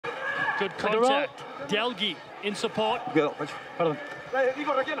Good contact. Delgi in support. Good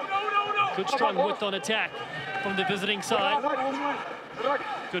strong width on attack from the visiting side.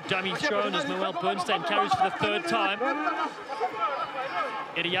 Good dummy thrown as Noel Bernstein carries for the third time.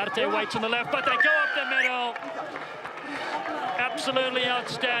 Iriarte waits on the left, but they go up the middle. Absolutely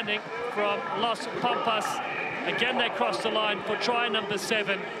outstanding from Los Pampas. Again, they cross the line for try number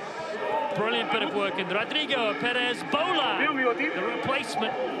 7. Brilliant bit of work. And Rodrigo, Perez, Boulan, the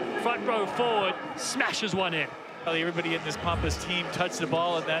replacement front row forward, smashes one in. Everybody in this Pampas team touched the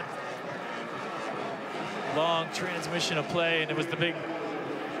ball in that long transmission of play, and it was the big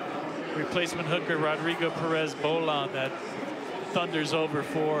replacement hooker, Rodrigo, Perez, Boulan, that thunders over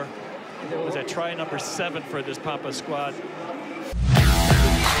for, was that try number 7 for this Pampas squad.